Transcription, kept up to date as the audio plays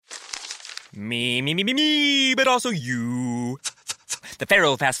Me, but also you. The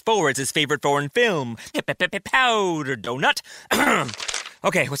Pharaoh fast forwards his favorite foreign film, Powder Donut.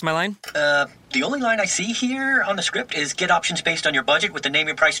 Okay, what's my line? The only line I see here on the script is get options based on your budget with the Name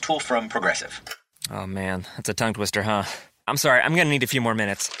Your Price tool from Progressive. Oh man, that's a tongue twister, huh? I'm sorry, I'm gonna need a few more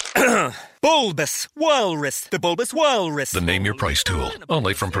minutes. Bulbous Walrus, the Bulbous Walrus. The Name Your Price tool,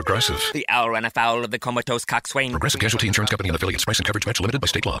 only from Progressive. The owl ran afoul of the comatose coxswain. Progressive Casualty Insurance Company and affiliates. Price and coverage match limited by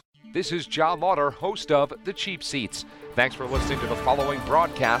state law. This is John Lauder, host of The Cheap Seats. Thanks for listening to the following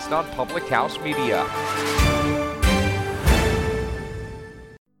broadcast on Public House Media.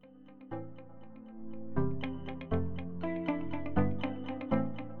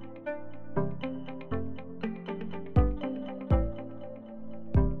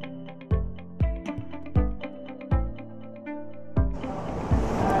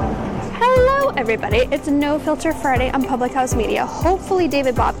 Everybody, it's No Filter Friday on Public House Media. Hopefully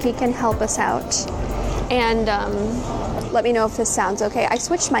David Bobke can help us out and let me know if this sounds okay. I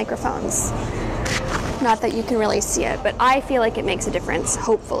switched microphones. Not that you can really see it, but I feel like it makes a difference,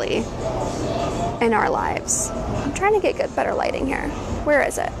 hopefully, in our lives. I'm trying to get better lighting here. Where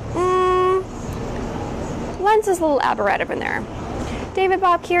is it? Lens is a little aberrative in there. David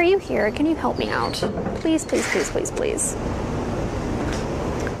Bobke, are you here? Can you help me out? Please, please, please, please, please.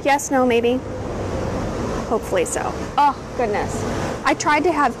 Yes, no, maybe. Hopefully so. Oh, goodness. I tried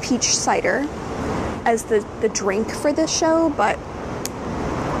to have peach cider as the drink for this show, but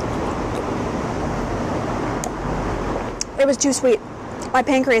it was too sweet. My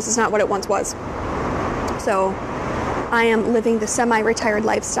pancreas is not what it once was. So I am living the semi-retired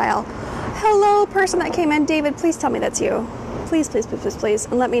lifestyle. Hello, person that came in. David, please tell me that's you. Please, please, please, please, please.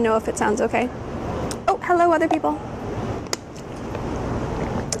 And let me know if it sounds okay. Oh, hello, other people.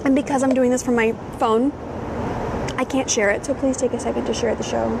 And because I'm doing this from my phone, I can't share it, so please take a second to share the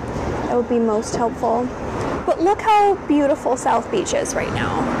show. That would be most helpful. But look how beautiful South Beach is right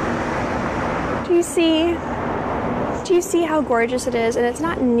now. Do you see how gorgeous it is? And it's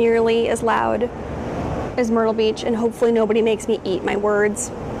not nearly as loud as Myrtle Beach, and hopefully nobody makes me eat my words.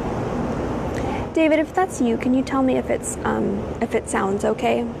 David, if that's you, can you tell me if it sounds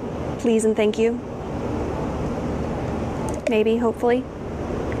okay? Please and thank you. Maybe, hopefully.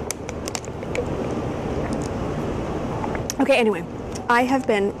 Okay, anyway, I have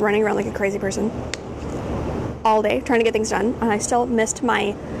been running around like a crazy person all day trying to get things done, and I still missed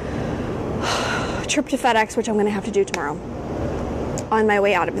my trip to FedEx, which I'm going to have to do tomorrow on my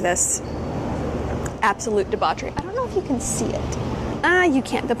way out of this absolute debauchery. I don't know if you can see it. You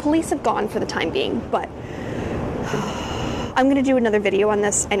can't. The police have gone for the time being, but I'm going to do another video on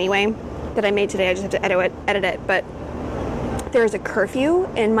this anyway that I made today. I just have to edit it, but there's a curfew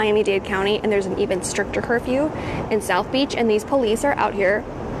in Miami-Dade County, and there's an even stricter curfew in South Beach, and these police are out here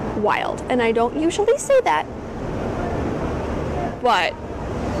wild. And I don't usually say that, but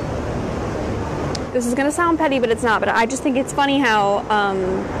this is going to sound petty, but it's not. But I just think it's funny how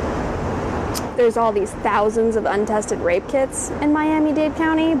there's all these thousands of untested rape kits in Miami-Dade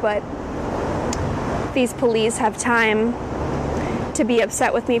County, but these police have time to be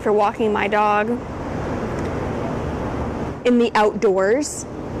upset with me for walking my dog in the outdoors.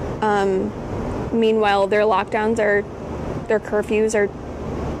 Meanwhile, their lockdowns their curfews are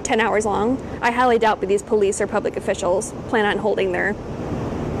 10 hours long. I highly doubt that these police or public officials plan on holding their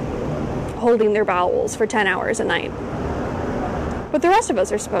bowels for 10 hours a night. But the rest of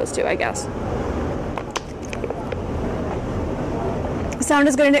us are supposed to, I guess. The sound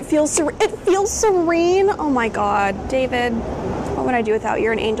is good and it feels serene. Oh my God, David. What would I do without you?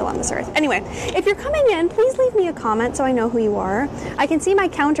 You're an angel on this earth. Anyway, if you're coming in, please leave me a comment so I know who you are. I can see my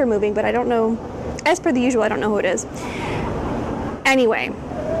counter moving, but I don't know. As per the usual, I don't know who it is. Anyway,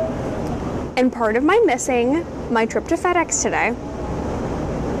 and part of my missing my trip to FedEx today.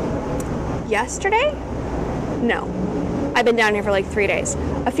 Yesterday? No. I've been down here for like 3 days.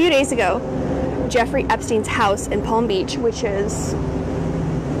 A few days ago, Jeffrey Epstein's house in Palm Beach, which is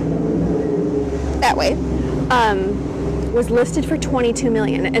that way, was listed for $22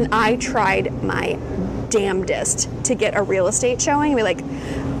 million, and I tried my damnedest to get a real estate showing.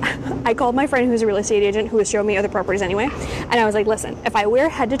 I called my friend who's a real estate agent who was showing me other properties anyway, and I was like, listen, if I wear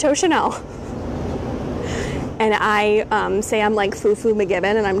head-to-toe Chanel and I say I'm like Fufu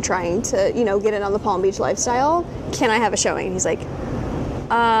McGibbon and I'm trying to, get in on the Palm Beach lifestyle, can I have a showing? And he's like,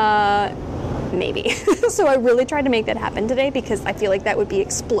 maybe. So I really tried to make that happen today because I feel like that would be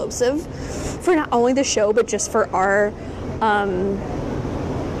explosive for not only the show, but just for our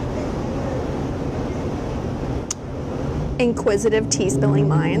inquisitive tea-spilling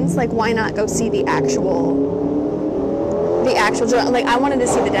minds. Like, why not go see the actual, like, I wanted to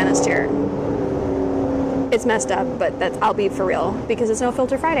see the dentist here. It's messed up, but I'll be for real, because it's No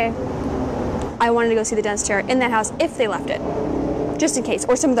Filter Friday. I wanted to go see the dentist chair in that house if they left it, just in case,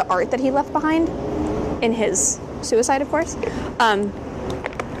 or some of the art that he left behind in his suicide, of course.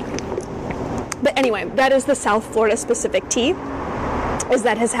 But anyway, that is the South Florida specific tea, is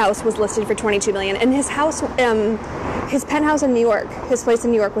that his house was listed for $22 million, and his house, his penthouse in New York, his place in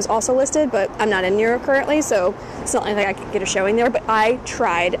New York was also listed, but I'm not in New York currently, so it's not like I could get a showing there, but I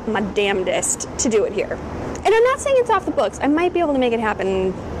tried my damnedest to do it here. And I'm not saying it's off the books. I might be able to make it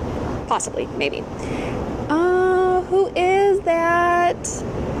happen, possibly, maybe. Who is that?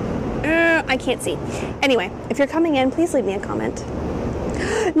 I can't see. Anyway, if you're coming in, please leave me a comment.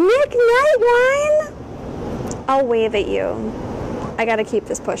 Nick Nightwine! I'll wave at you. I gotta keep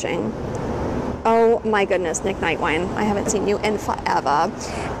this pushing. Oh my goodness, Nick Nightwine. I haven't seen you in forever.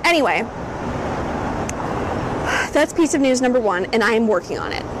 Anyway, that's piece of news number 1, and I am working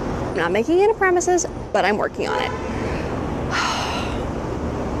on it. I'm not making any promises, but I'm working on it.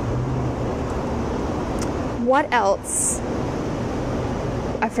 What else?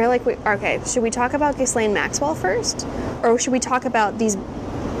 I feel like okay, should we talk about Ghislaine Maxwell first? Or should we talk about these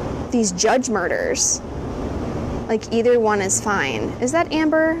judge murders? Like, either one is fine. Is that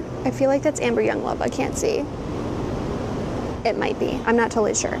Amber? I feel like that's Amber Younglove. I can't see. It might be. I'm not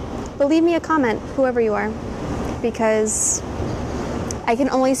totally sure. But leave me a comment, whoever you are, because I can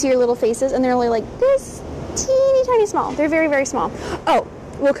only see your little faces, and they're only like this teeny tiny small. They're very, very small. Oh,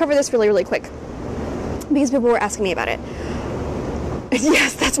 we'll cover this really, really quick, because people were asking me about it.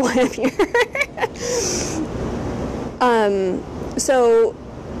 Yes, that's why I'm here. So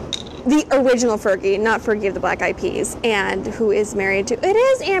the original Fergie, not Fergie of the Black Eyed Peas, and who is married to, it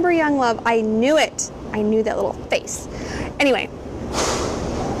is Amber Younglove. I knew it. I knew that little face. Anyway,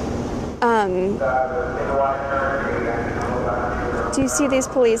 do you see these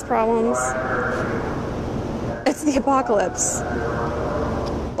police problems? It's the apocalypse.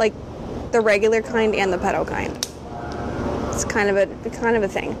 Like, the regular kind and the pedo kind. It's kind of a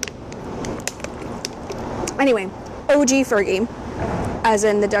thing. Anyway, OG Fergie, as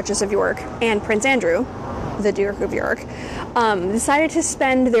in the Duchess of York, and Prince Andrew, the Duke of York, decided to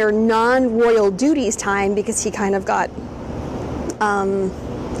spend their non-royal duties time, because he kind of got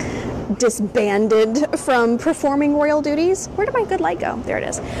disbanded from performing royal duties. Where did my good light go? There it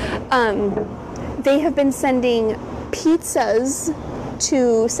is. They have been sending pizzas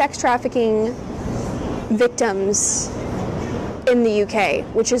to sex trafficking victims in the UK,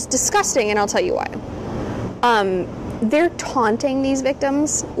 which is disgusting, and I'll tell you why. They're taunting these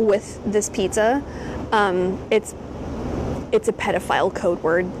victims with this pizza. It's a pedophile code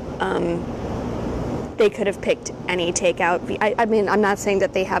word. They could have picked any takeout. I mean, I'm not saying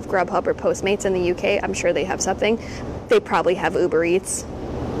that they have Grubhub or Postmates in the UK. I'm sure they have something. They probably have Uber Eats.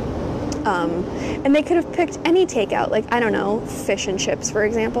 And they could have picked any takeout, like, I don't know, fish and chips, for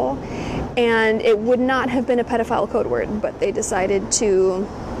example. And it would not have been a pedophile code word, but they decided to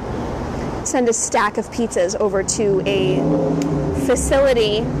send a stack of pizzas over to a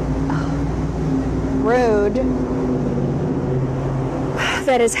facility, rude,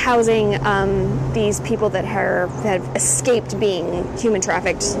 that is housing these people that have escaped being human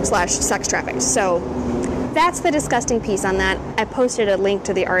trafficked / sex trafficked. So that's the disgusting piece on that. I posted a link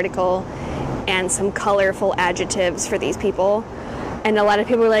to the article and some colorful adjectives for these people. And a lot of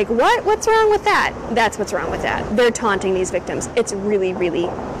people were like, what? What's wrong with that? That's what's wrong with that. They're taunting these victims. It's really, really,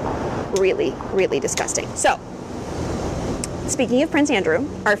 really, really disgusting. So, speaking of Prince Andrew,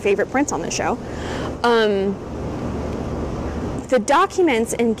 our favorite prince on this show, the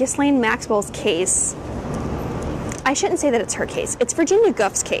documents in Ghislaine Maxwell's case, I shouldn't say that it's her case. It's Virginia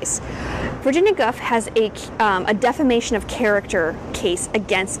Gough's case. Virginia Gough has a defamation of character case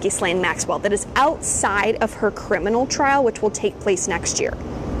against Ghislaine Maxwell that is outside of her criminal trial, which will take place next year.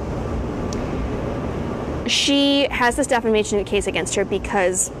 She has this defamation case against her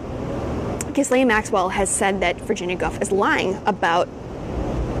because Ghislaine Maxwell has said that Virginia Gough is lying about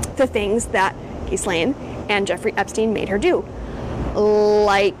the things that Ghislaine and Jeffrey Epstein made her do,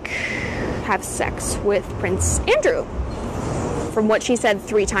 like have sex with Prince Andrew, from what she said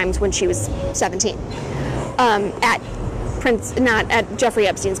 3 times when she was 17, at Jeffrey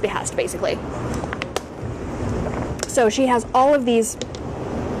Epstein's behest, basically. So she has all of these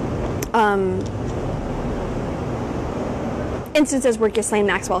instances where Ghislaine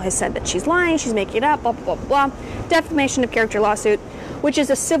Maxwell has said that she's lying, she's making it up, blah, blah, blah, blah. Defamation of character lawsuit, which is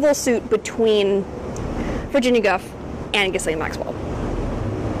a civil suit between Virginia Gough and Ghislaine Maxwell.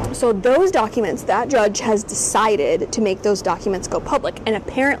 So those documents, that judge has decided to make those documents go public, and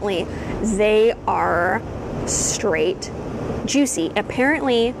apparently they are straight juicy.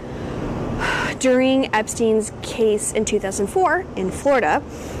 Apparently during Epstein's case in 2004 in Florida,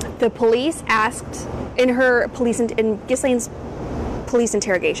 the police asked, in Ghislaine's police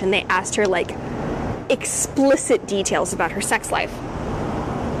interrogation, they asked her, like, explicit details about her sex life.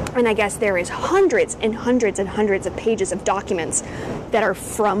 And I guess there is hundreds and hundreds and hundreds of pages of documents that are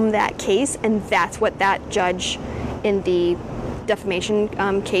from that case, and that's what that judge in the defamation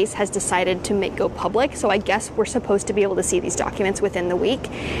case has decided to go public. So I guess we're supposed to be able to see these documents within the week,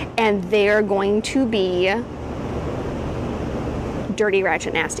 and they're going to be dirty,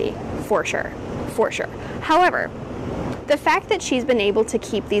 ratchet, nasty, for sure. However, the fact that she's been able to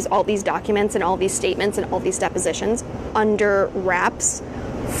keep all these documents and all these statements and all these depositions under wraps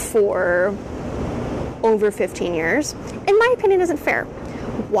for over 15 years, in my opinion, isn't fair.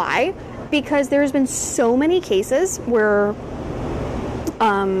 Why? Because there's been so many cases where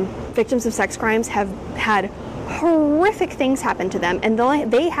victims of sex crimes have had horrific things happen to them, and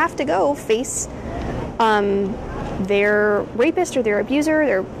they have to go face their rapist or their abuser,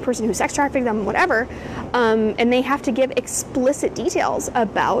 their person who sex trafficked them, whatever, and they have to give explicit details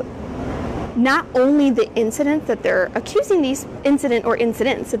about not only the incident that they're accusing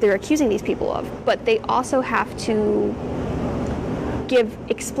incidents that they're accusing these people of, but they also have to give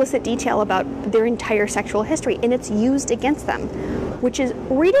explicit detail about their entire sexual history, and it's used against them, which is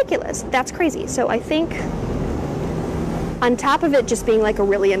ridiculous. That's crazy. So I think on top of it just being like a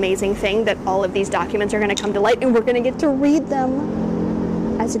really amazing thing that all of these documents are going to come to light and we're going to get to read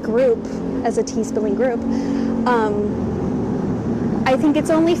them as a group, as a tea-spilling group, I think it's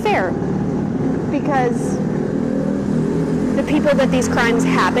only fair, because the people that these crimes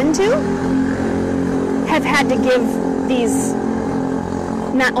happen to have had to give these,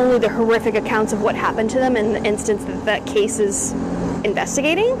 not only the horrific accounts of what happened to them in the instance that case is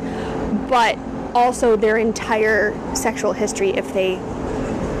investigating, but also their entire sexual history if they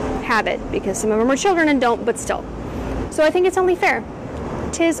have it, because some of them are children and don't, but still. So I think it's only fair.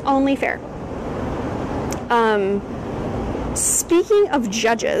 'Tis only fair. Speaking of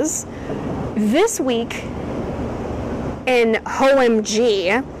judges, this week in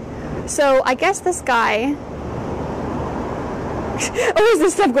OMG, so I guess this guy, is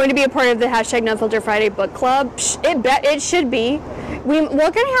this stuff going to be a part of the hashtag No Filter Friday book club? It should be. We're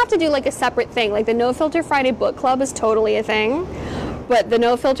going to have to do like a separate thing. Like the No Filter Friday book club is totally a thing, but the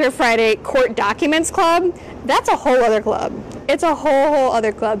No Filter Friday court documents club, that's a whole other club. It's a whole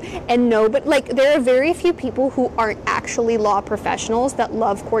other club. And no, but like there are very few people who aren't actually law professionals that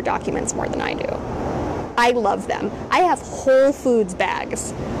love court documents more than I do. I love them. I have Whole Foods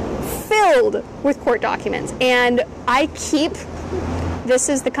bags filled with court documents, and I keep, this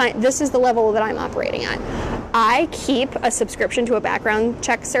is the level that I'm operating at. I keep a subscription to a background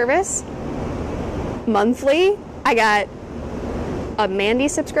check service monthly. I got a Mandy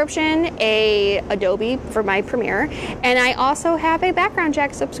subscription, a Adobe for my Premiere, and I also have a background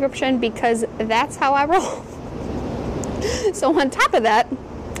check subscription because that's how I roll. So on top of that,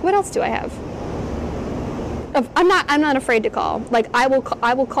 what else do I have? I'm not afraid to call. Like I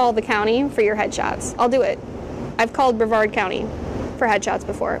will call the county for your headshots. I'll do it. I've called Brevard County for headshots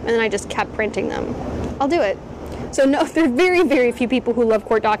before, and then I just kept printing them. I'll do it. So no, there are very, very few people who love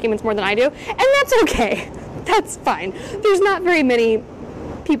court documents more than I do, and that's okay. That's fine. There's not very many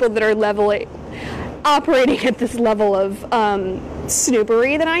people that are operating at this level of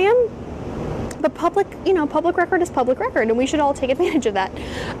snoopery that I am. But public record is public record, and we should all take advantage of that.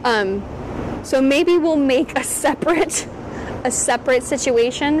 So maybe we'll make a separate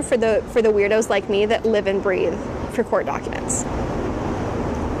situation for the weirdos like me that live and breathe for court documents,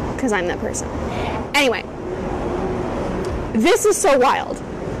 because I'm that person. Anyway, this is so wild.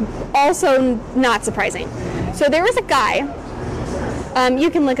 Also not surprising. So there was a guy, you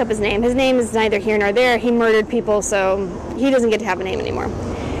can look up his name. His name is neither here nor there. He murdered people, so he doesn't get to have a name anymore.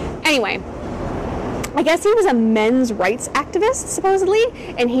 Anyway, I guess he was a men's rights activist, supposedly,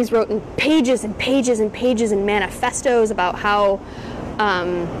 and he's written pages and pages and pages and manifestos about how,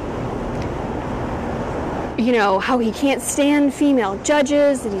 how he can't stand female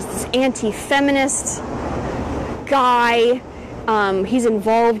judges, that he's this anti-feminist guy. He's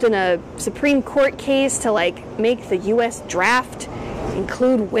involved in a Supreme Court case to like make the U.S. draft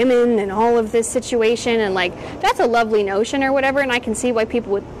include women in all of this situation, and like that's a lovely notion or whatever, and I can see why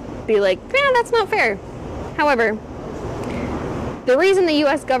people would be like, yeah, that's not fair. However, the reason the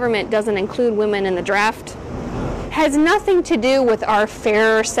U.S. government doesn't include women in the draft has nothing to do with our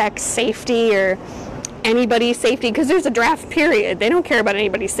fair sex safety or anybody's safety, because there's a draft, period. They don't care about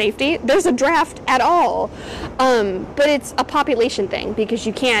anybody's safety. There's a draft at all. But it's a population thing, because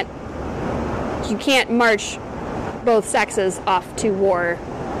you can't march both sexes off to war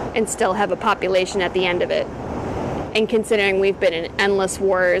and still have a population at the end of it. And considering we've been in endless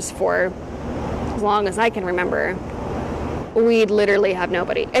wars for as long as I can remember, we'd literally have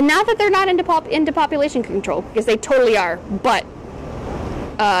nobody. And not that they're not into population control, because they totally are, but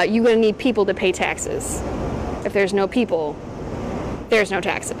you're going to need people to pay taxes. If there's no people, there's no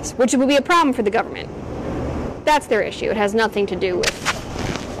taxes, which would be a problem for the government. That's their issue. It has nothing to do with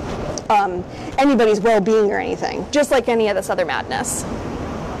anybody's well-being or anything, just like any of this other madness.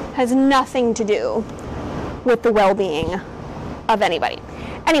 Has nothing to do with the well-being of anybody.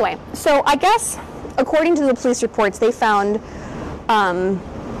 Anyway, so I guess, according to the police reports, they found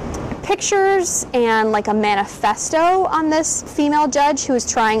pictures and like a manifesto on this female judge who was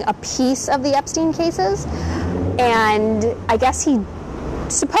trying a piece of the Epstein cases. And I guess he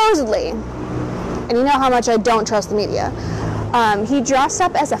supposedly, and you know how much I don't trust the media, he dressed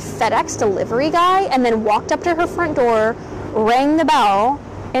up as a FedEx delivery guy and then walked up to her front door, rang the bell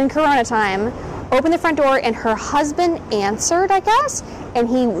in Corona time, opened the front door, and her husband answered, I guess, and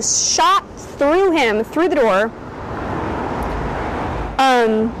he was shot through him, through the door.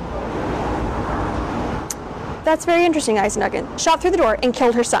 That's very interesting, Ice Nugget. Shot through the door and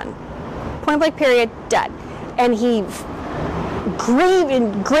killed her son. Point blank period, dead. And he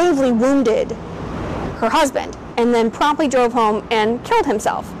gravely wounded her husband and then promptly drove home and killed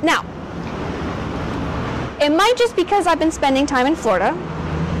himself. Now, it might just because I've been spending time in Florida,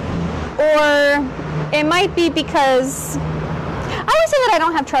 or it might be because I would say that I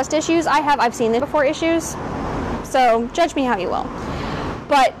don't have trust issues. I've seen them before issues, so judge me how you will.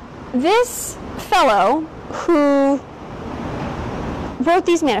 But this fellow who wrote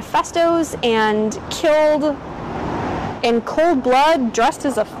these manifestos and killed in cold blood, dressed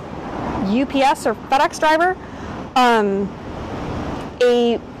as a UPS or FedEx driver, a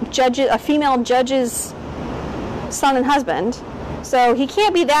female judge's son and husband. So he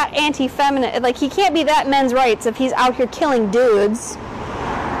can't be that anti-feminine, like he can't be that men's rights if he's out here killing dudes,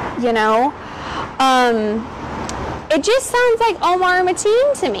 you know? It just sounds like Omar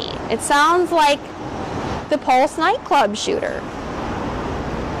Mateen to me. It sounds like the Pulse nightclub shooter.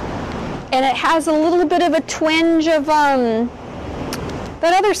 And it has a little bit of a twinge of that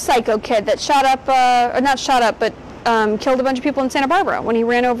other psycho kid that shot up, or not shot up, but killed a bunch of people in Santa Barbara when he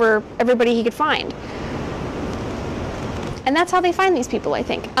ran over everybody he could find. And that's how they find these people, I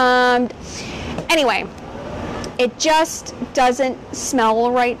think. Anyway, it just doesn't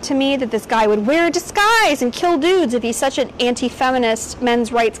smell right to me that this guy would wear a disguise and kill dudes if he's such an anti-feminist,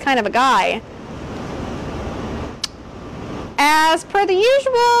 men's rights kind of a guy. As per the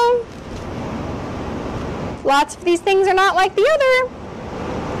usual, lots of these things are not like the other.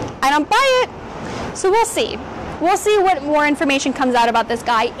 I don't buy it. So we'll see. We'll see what more information comes out about this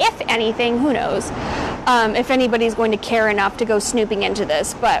guy, if anything. Who knows? If anybody's going to care enough to go snooping into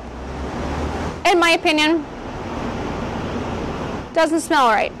this. But in my opinion, doesn't smell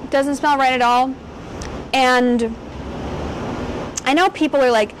right. Doesn't smell right at all. And I know people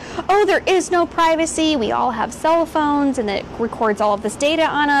are like, oh, there is no privacy. We all have cell phones and it records all of this data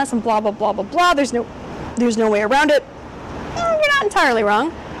on us and blah, blah, blah, blah, blah. There's no way around it. You're not entirely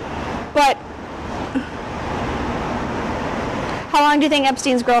wrong. But how long do you think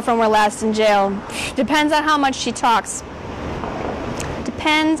Epstein's girlfriend will last in jail? Depends on how much she talks.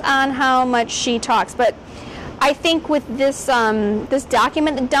 Depends on how much she talks. But I think with this this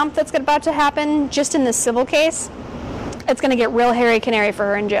document dump that's about to happen, just in this civil case, it's going to get real hairy canary for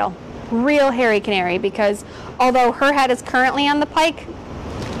her in jail. Real hairy canary, because although her head is currently on the pike,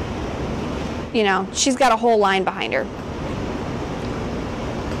 you know, she's got a whole line behind her.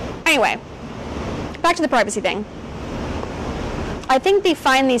 Anyway, back to the privacy thing. I think they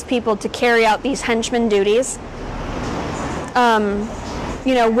find these people to carry out these henchman duties,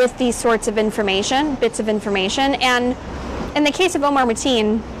 you know, with these sorts of information, bits of information. And in the case of Omar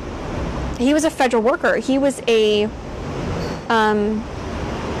Mateen, he was a federal worker. He was a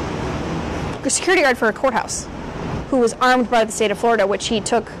security guard for a courthouse who was armed by the state of Florida, which he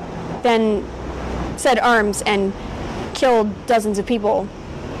took then said arms and killed dozens of people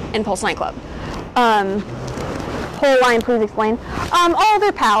in Pulse nightclub. Whole line, please explain. All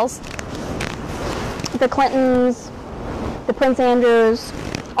their pals, the Clintons, the Prince Andrews,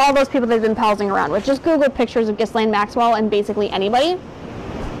 all those people they've been palsing around with. Just Google pictures of Ghislaine Maxwell and basically anybody.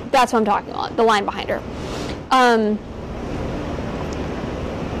 That's what I'm talking about, the line behind her.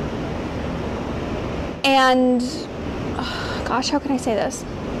 And, gosh, how can I say this?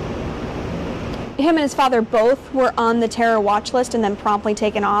 Him and his father both were on the terror watch list and then promptly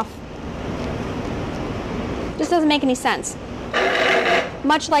taken off. Just doesn't make any sense.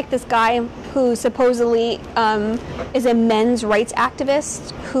 Much like this guy who supposedly is a men's rights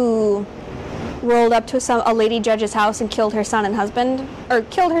activist who rolled up to a lady judge's house and killed her son and husband, or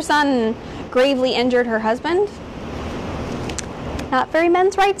killed her son and gravely injured her husband. Not very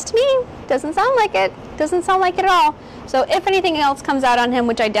men's rights to me. Doesn't sound like it. Doesn't sound like it at all. So if anything else comes out on him,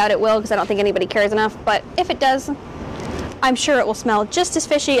 which I doubt it will because I don't think anybody cares enough, but if it does, I'm sure it will smell just as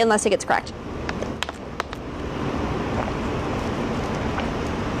fishy unless it gets cracked.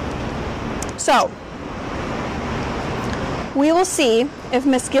 So, we will see if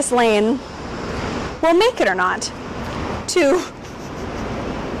Miss Ghislaine will make it or not to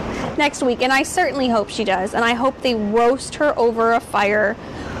next week, and I certainly hope she does, and I hope they roast her over a fire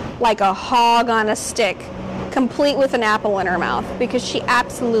like a hog on a stick, complete with an apple in her mouth, because she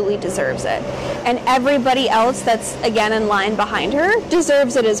absolutely deserves it. And everybody else that's, again, in line behind her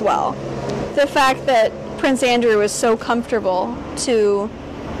deserves it as well. The fact that Prince Andrew is so comfortable to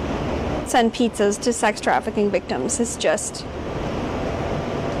send pizzas to sex trafficking victims is just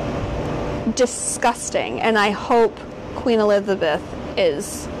disgusting, and I hope Queen Elizabeth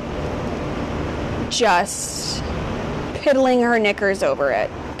is just piddling her knickers over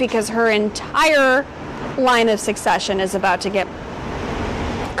it, because her entire line of succession is about to get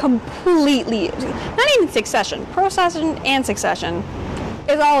completely, not even succession, procession and succession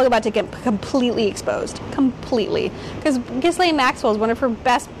is all about to get completely exposed. Completely. Because Ghislaine Maxwell's one of her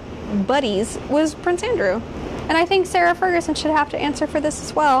best buddies was Prince Andrew. And I think Sarah Ferguson should have to answer for this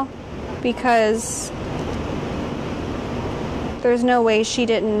as well, because there's no way she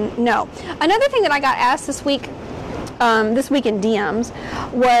didn't know. Another thing that I got asked this week in DMs,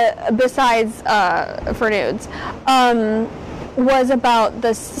 besides for nudes, was about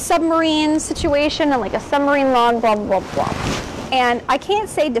the submarine situation and like a submarine log, blah, blah, blah, blah. And I can't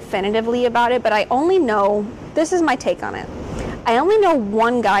say definitively about it, but I only know, this is my take on it. I only know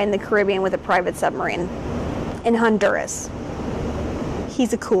one guy in the Caribbean with a private submarine in Honduras.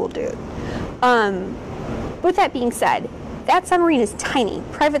 He's a cool dude. With that being said, that submarine is tiny.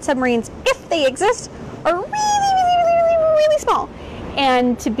 Private submarines, if they exist, are really, really, really, really, really small.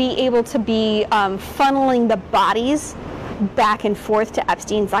 And to be able to be funneling the bodies back and forth to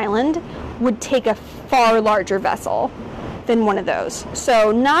Epstein's Island would take a far larger vessel than one of those.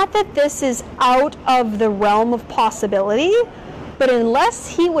 So not that this is out of the realm of possibility, but unless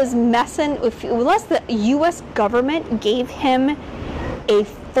he was unless the U.S. government gave him a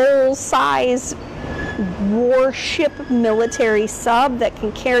full-size warship military sub that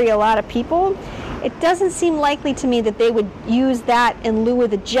can carry a lot of people, it doesn't seem likely to me that they would use that in lieu of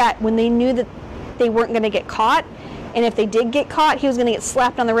the jet when they knew that they weren't going to get caught. And if they did get caught, he was going to get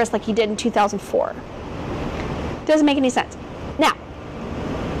slapped on the wrist like he did in 2004. Doesn't make any sense. Now,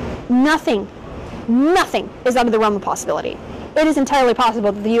 nothing is out of the realm of possibility. It is entirely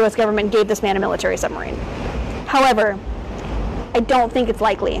possible that the U.S. government gave this man a military submarine. However, I don't think it's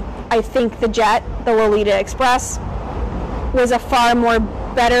likely. I think the jet, the Lolita Express, was a far more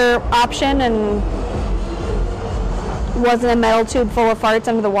better option and wasn't a metal tube full of farts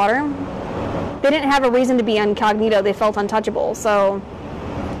under the water. They didn't have a reason to be incognito. They felt untouchable. So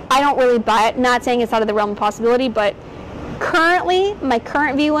I don't really buy it. Not saying it's out of the realm of possibility, but currently, my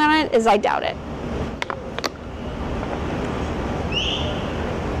current view on it is I doubt it.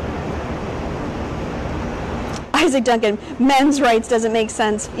 Isaac Duncan, men's rights doesn't make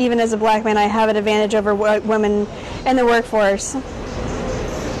sense. Even as a black man, I have an advantage over women in the workforce.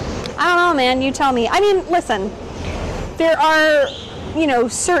 I don't know, man. You tell me. I mean, listen, there are,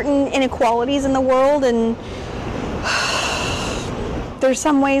 certain inequalities in the world, and there's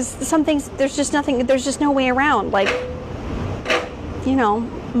some things, there's just no way around. Like,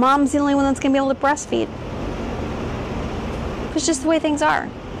 mom's the only one that's going to be able to breastfeed. It's just the way things are.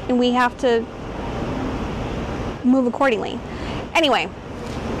 And we have to move accordingly. Anyway,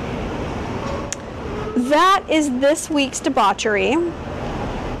 that is this week's debauchery.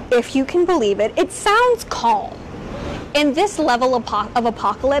 If you can believe it. It sounds calm. In this level of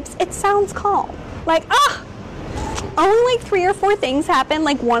apocalypse, it sounds calm. Like, only like 3 or 4 things happened.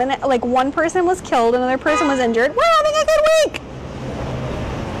 Like one person was killed, another person was injured. We're having a good week.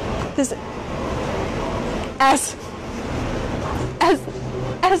 This, as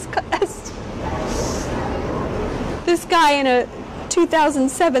this guy in a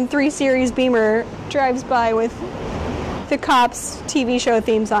 2007 3 Series Beamer drives by with the Cops TV show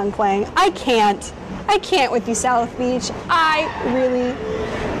theme song playing. I can't with you, South Beach. I really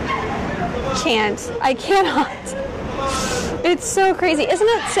can't. I cannot. It's so crazy. Isn't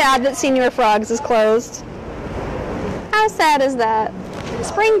it sad that Senior Frogs is closed? How sad is that?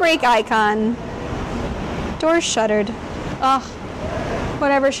 Spring break icon. Doors shuttered. Ugh.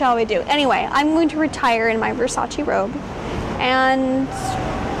 Whatever shall we do? Anyway, I'm going to retire in my Versace robe and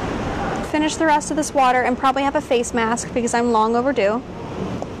finish the rest of this water and probably have a face mask because I'm long overdue.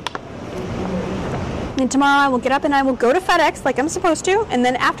 And tomorrow I will get up and I will go to FedEx like I'm supposed to. And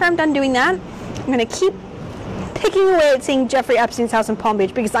then after I'm done doing that, I'm going to keep picking away at seeing Jeffrey Epstein's house in Palm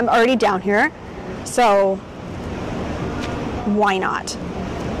Beach because I'm already down here. So why not?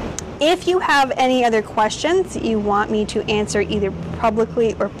 If you have any other questions that you want me to answer either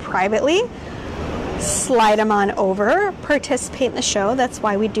publicly or privately, slide them on over. Participate in the show. That's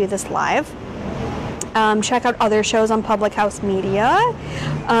why we do this live. Check out other shows on Public House Media.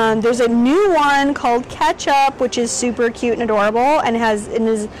 There's a new one called Catch Up, which is super cute and adorable, and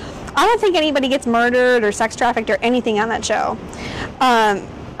is. I don't think anybody gets murdered or sex trafficked or anything on that show.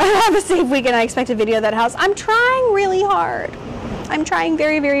 Have a safe weekend. I expect a video of that house. I'm trying really hard. I'm trying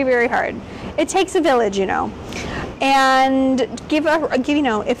very, very, very hard. It takes a village, you know. And give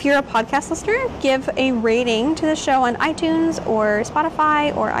if you're a podcast listener, give a rating to the show on iTunes or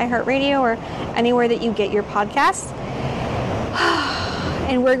Spotify or iHeartRadio or anywhere that you get your podcasts.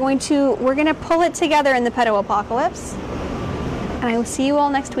 And we're gonna pull it together in the pedo apocalypse. And I will see you all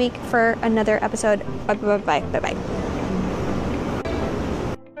next week for another episode. Bye bye.